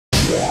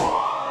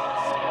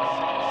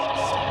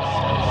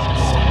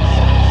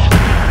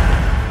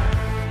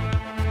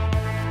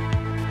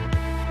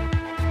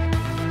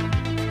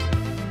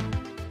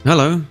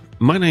Hello,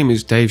 my name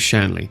is Dave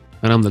Shanley,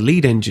 and I'm the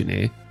lead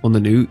engineer on the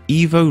new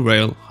EVO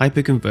Rail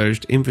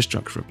Hyperconverged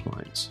Infrastructure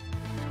Appliance.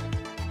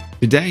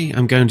 Today,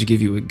 I'm going to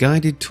give you a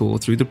guided tour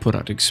through the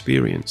product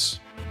experience.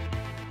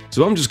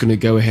 So I'm just going to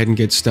go ahead and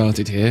get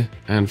started here,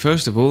 and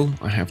first of all,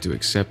 I have to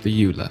accept the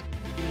EULA.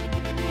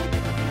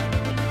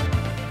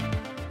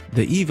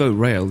 The EVO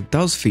Rail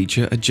does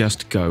feature a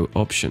Just Go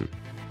option.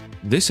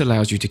 This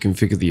allows you to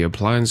configure the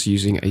appliance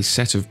using a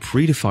set of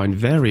predefined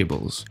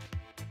variables.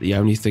 The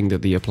only thing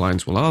that the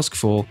appliance will ask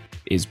for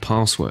is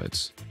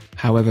passwords.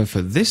 However,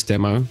 for this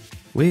demo,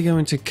 we're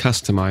going to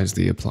customize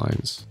the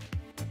appliance.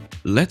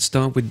 Let's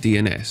start with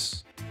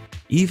DNS.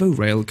 EVO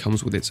Rail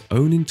comes with its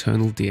own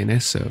internal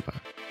DNS server.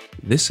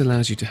 This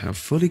allows you to have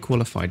fully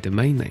qualified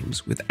domain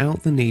names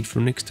without the need for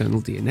an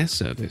external DNS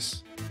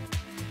service.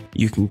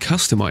 You can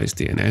customize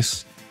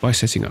DNS by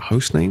setting a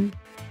hostname,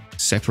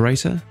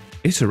 separator,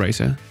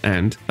 iterator,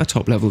 and a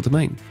top-level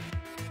domain.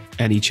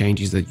 Any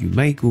changes that you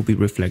make will be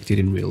reflected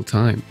in real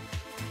time.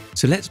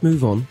 So let's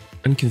move on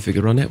and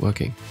configure our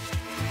networking.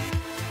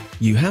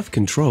 You have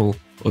control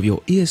of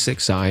your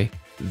ESXi,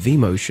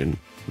 vMotion,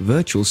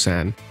 Virtual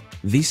SAN,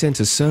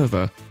 vCenter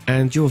server,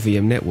 and your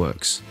VM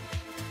networks.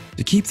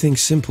 To keep things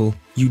simple,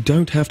 you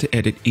don't have to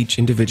edit each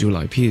individual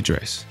IP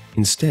address.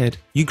 Instead,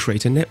 you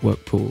create a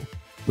network pool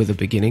with a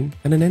beginning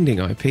and an ending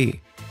IP.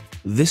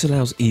 This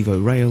allows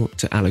EVO Rail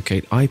to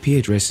allocate IP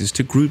addresses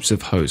to groups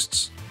of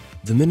hosts.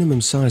 The minimum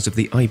size of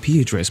the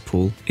IP address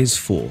pool is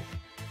 4.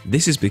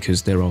 This is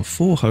because there are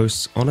 4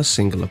 hosts on a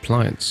single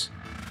appliance.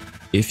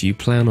 If you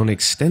plan on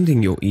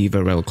extending your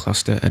EVO Rail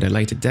cluster at a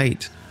later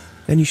date,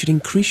 then you should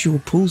increase your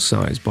pool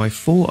size by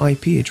 4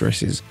 IP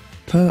addresses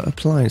per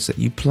appliance that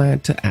you plan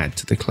to add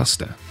to the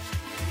cluster.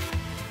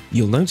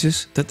 You'll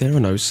notice that there are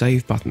no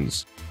save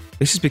buttons.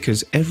 This is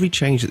because every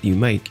change that you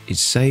make is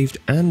saved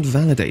and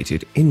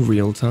validated in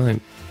real time.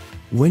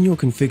 When your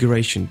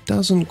configuration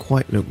doesn't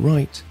quite look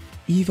right,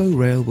 EVO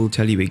Rail will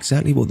tell you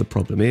exactly what the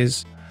problem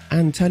is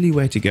and tell you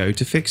where to go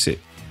to fix it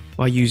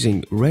by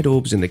using red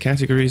orbs in the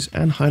categories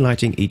and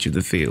highlighting each of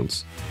the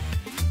fields.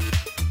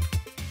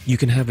 You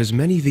can have as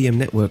many VM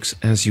networks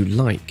as you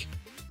like.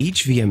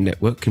 Each VM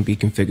network can be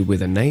configured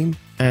with a name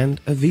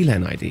and a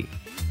VLAN ID.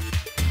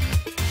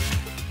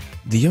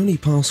 The only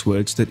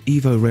passwords that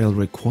EVO Rail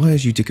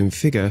requires you to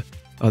configure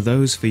are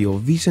those for your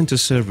vCenter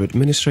Server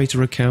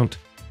Administrator account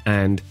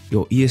and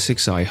your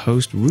ESXi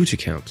host root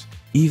account.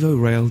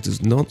 EVO Rail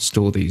does not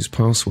store these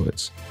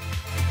passwords.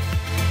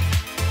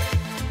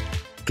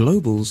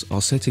 Globals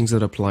are settings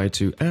that apply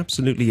to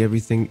absolutely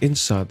everything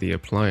inside the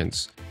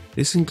appliance.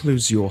 This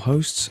includes your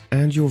hosts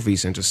and your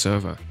vCenter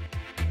server.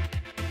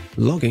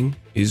 Logging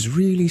is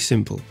really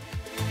simple.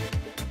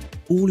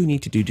 All you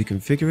need to do to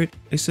configure it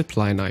is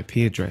supply an IP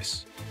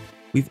address.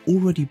 We've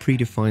already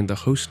predefined the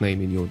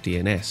hostname in your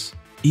DNS.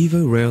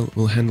 EVO Rail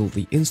will handle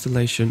the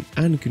installation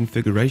and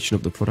configuration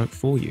of the product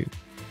for you,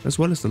 as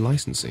well as the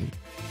licensing.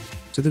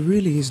 So there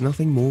really is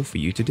nothing more for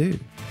you to do.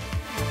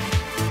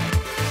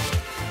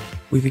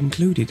 We've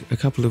included a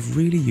couple of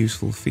really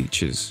useful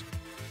features,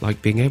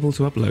 like being able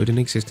to upload an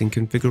existing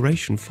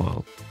configuration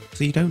file,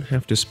 so you don't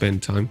have to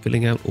spend time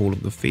filling out all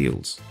of the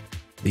fields.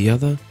 The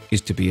other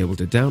is to be able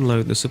to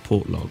download the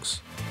support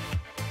logs.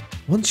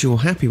 Once you're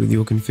happy with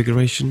your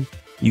configuration,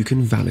 you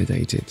can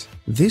validate it.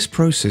 This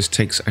process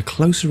takes a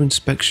closer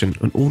inspection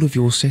on all of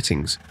your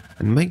settings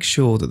and makes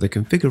sure that the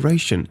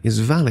configuration is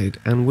valid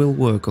and will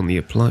work on the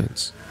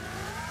appliance.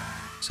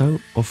 So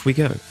off we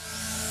go.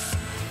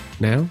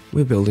 Now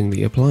we're building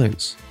the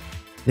appliance.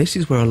 This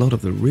is where a lot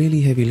of the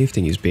really heavy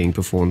lifting is being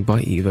performed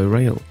by EVO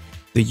Rail.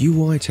 The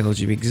UI tells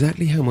you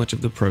exactly how much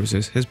of the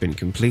process has been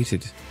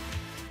completed.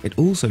 It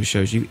also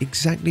shows you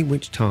exactly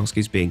which task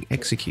is being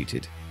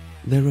executed.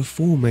 There are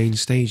 4 main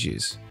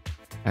stages.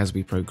 As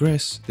we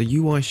progress, the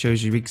UI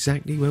shows you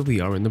exactly where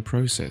we are in the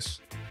process.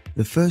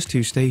 The first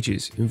 2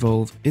 stages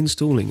involve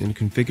installing and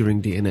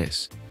configuring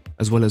DNS,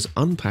 as well as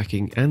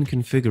unpacking and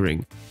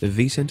configuring the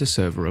vCenter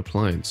server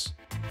appliance.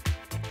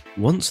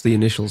 Once the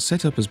initial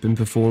setup has been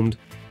performed,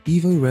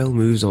 EVO Rail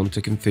moves on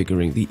to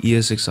configuring the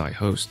ESXi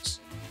hosts.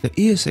 The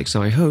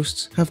ESXi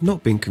hosts have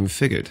not been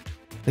configured.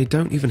 They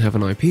don't even have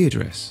an IP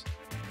address.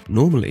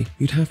 Normally,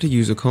 you'd have to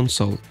use a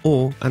console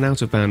or an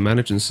out-of-band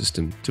management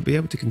system to be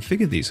able to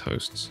configure these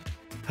hosts.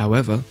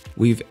 However,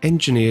 we've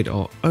engineered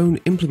our own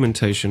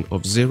implementation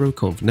of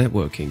zero-conf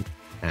networking,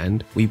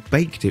 and we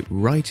baked it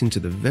right into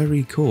the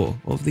very core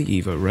of the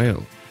EVO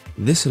Rail.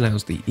 This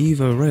allows the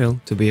EVO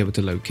Rail to be able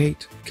to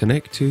locate,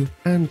 connect to,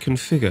 and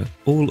configure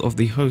all of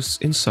the hosts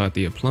inside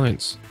the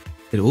appliance.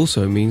 It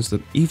also means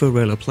that EVO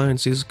Rail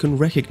appliances can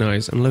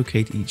recognize and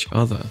locate each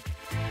other.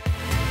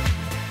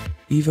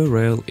 EVO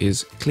Rail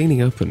is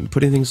cleaning up and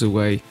putting things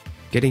away,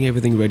 getting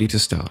everything ready to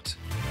start.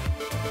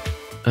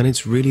 And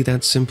it's really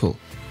that simple.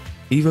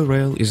 EVO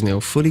Rail is now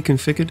fully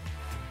configured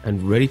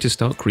and ready to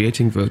start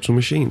creating virtual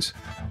machines.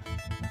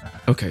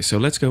 Okay, so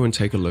let's go and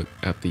take a look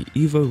at the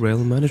EVO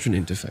Rail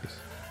management interface.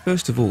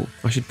 First of all,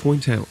 I should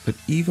point out that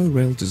EVO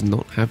Rail does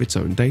not have its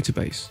own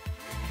database.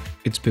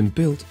 It's been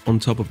built on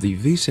top of the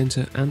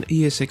vCenter and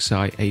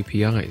Esxi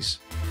APIs.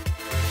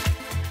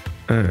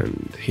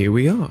 And here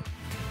we are.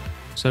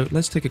 So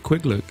let's take a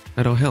quick look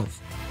at our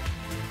health.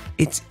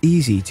 It's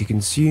easy to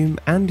consume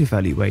and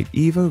evaluate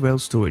EVO Rail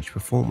storage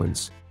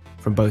performance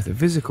from both a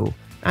physical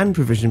and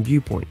provision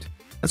viewpoint,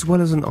 as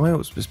well as an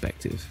IOPS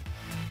perspective.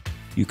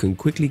 You can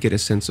quickly get a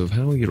sense of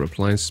how your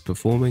appliance is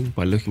performing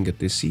by looking at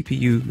the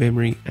CPU,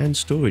 memory, and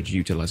storage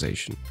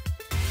utilization.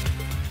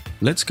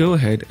 Let's go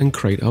ahead and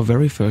create our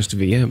very first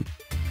VM.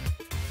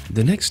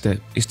 The next step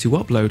is to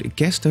upload a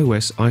guest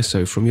OS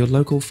ISO from your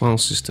local file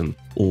system,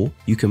 or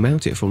you can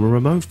mount it from a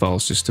remote file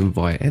system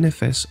via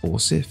NFS or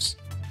CIFS.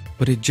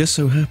 But it just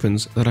so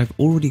happens that I've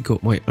already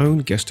got my own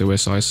guest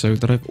OS ISO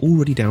that I've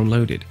already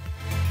downloaded.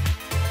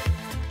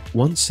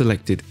 Once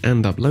selected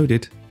and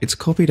uploaded, it's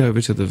copied over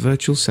to the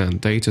Virtual SAN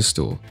data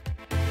store.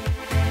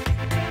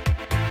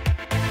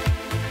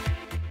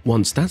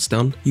 Once that's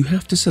done, you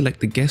have to select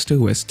the guest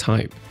OS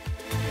type.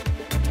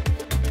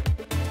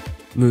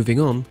 Moving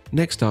on,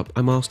 next up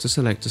I'm asked to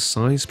select a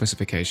size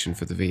specification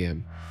for the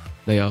VM.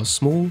 They are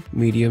small,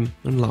 medium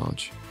and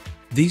large.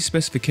 These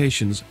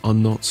specifications are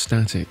not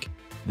static.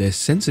 They're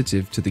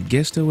sensitive to the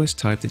guest OS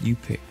type that you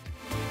picked.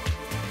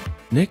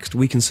 Next,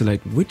 we can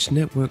select which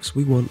networks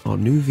we want our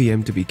new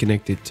VM to be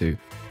connected to.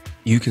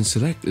 You can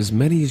select as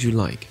many as you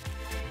like.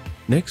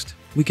 Next,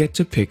 we get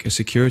to pick a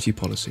security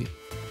policy.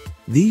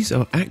 These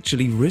are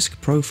actually risk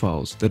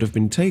profiles that have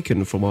been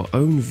taken from our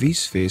own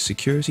vSphere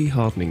security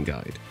hardening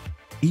guide.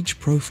 Each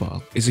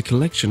profile is a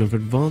collection of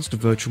advanced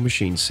virtual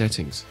machine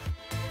settings.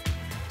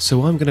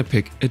 So I'm going to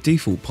pick a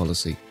default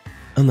policy.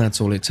 And that's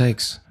all it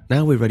takes.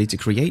 Now we're ready to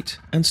create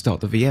and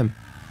start the VM.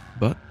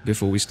 But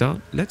before we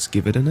start, let's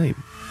give it a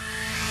name.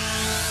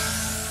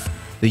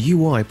 The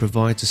UI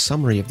provides a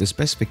summary of the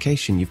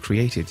specification you've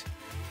created.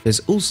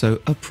 There's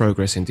also a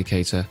progress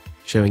indicator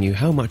showing you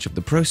how much of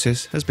the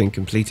process has been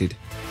completed.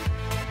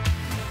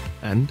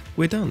 And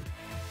we're done.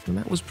 And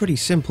that was pretty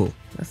simple,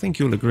 I think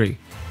you'll agree.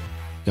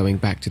 Going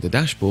back to the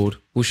dashboard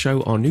will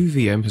show our new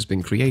VM has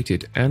been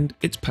created and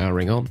it's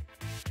powering on.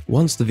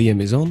 Once the VM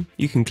is on,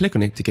 you can click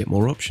on it to get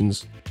more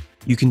options.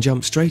 You can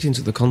jump straight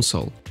into the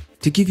console.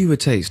 To give you a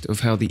taste of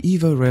how the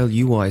EVO Rail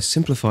UI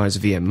simplifies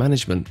VM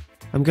management,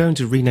 I'm going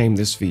to rename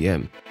this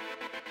VM.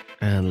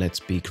 And let's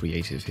be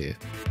creative here.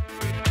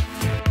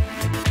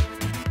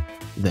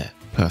 There,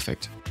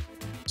 perfect.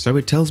 So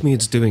it tells me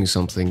it's doing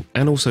something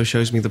and also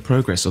shows me the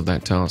progress of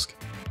that task.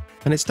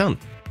 And it's done.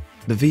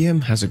 The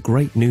VM has a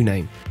great new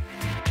name.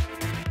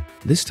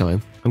 This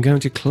time, I'm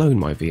going to clone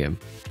my VM.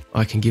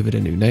 I can give it a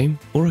new name,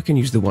 or I can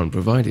use the one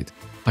provided.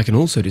 I can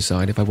also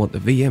decide if I want the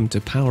VM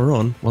to power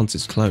on once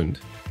it's cloned.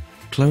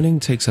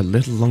 Cloning takes a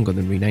little longer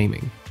than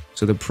renaming,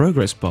 so the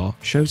progress bar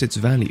shows its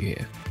value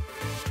here.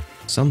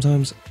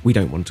 Sometimes we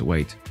don't want to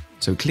wait,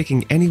 so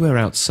clicking anywhere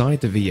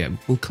outside the VM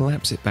will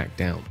collapse it back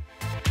down.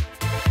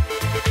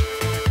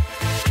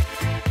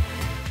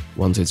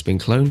 Once it's been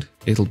cloned,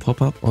 it'll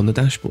pop up on the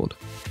dashboard,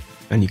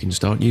 and you can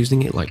start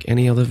using it like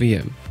any other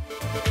VM.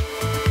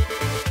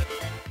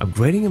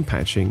 Upgrading and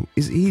patching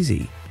is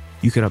easy.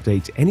 You can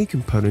update any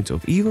component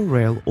of EVO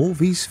Rail or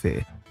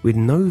vSphere with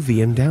no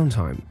VM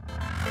downtime.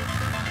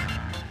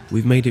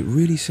 We've made it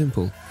really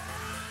simple.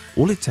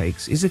 All it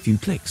takes is a few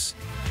clicks.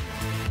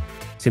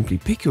 Simply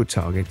pick your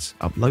targets,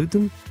 upload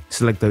them,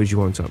 select those you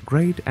want to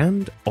upgrade,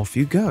 and off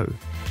you go.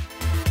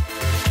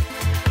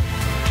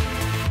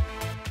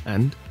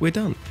 And we're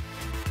done.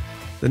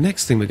 The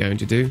next thing we're going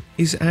to do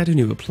is add a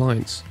new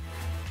appliance.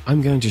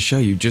 I'm going to show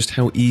you just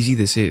how easy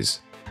this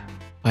is.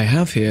 I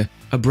have here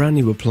a brand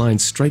new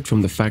appliance straight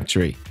from the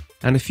factory,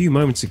 and a few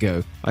moments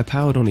ago I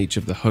powered on each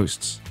of the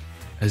hosts.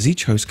 As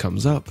each host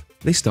comes up,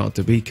 they start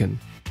to beacon.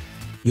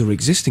 Your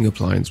existing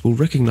appliance will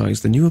recognize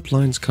the new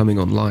appliance coming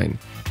online.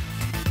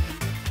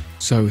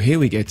 So here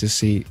we get to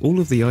see all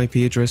of the IP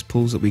address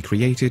pools that we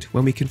created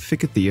when we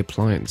configured the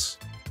appliance.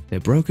 They're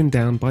broken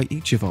down by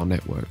each of our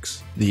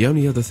networks. The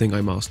only other thing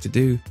I'm asked to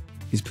do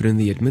is put in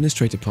the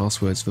administrator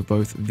passwords for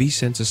both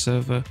vCenter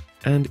Server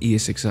and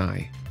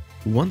Esxi.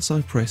 Once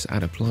I press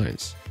Add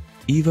Appliance,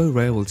 EVO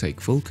Rail will take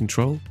full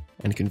control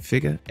and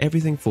configure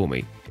everything for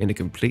me in a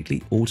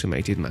completely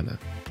automated manner.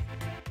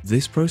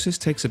 This process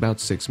takes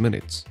about 6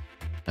 minutes,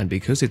 and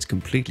because it's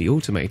completely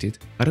automated,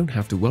 I don't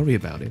have to worry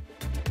about it.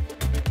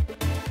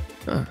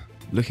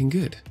 Looking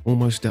good,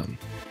 almost done.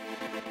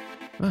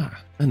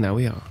 And now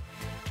we are.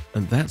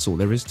 And that's all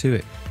there is to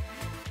it.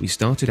 We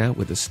started out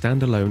with a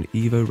standalone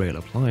EVO Rail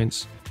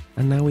appliance,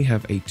 and now we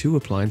have a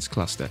 2-appliance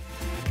cluster.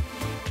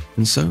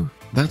 And so,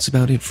 that's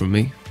about it from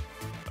me.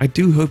 I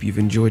do hope you've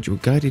enjoyed your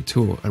guided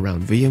tour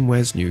around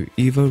VMware's new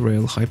EVO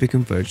Rail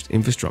Hyperconverged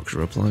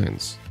Infrastructure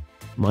Appliance.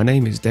 My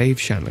name is Dave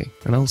Shanley,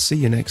 and I'll see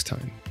you next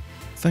time.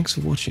 Thanks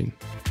for watching.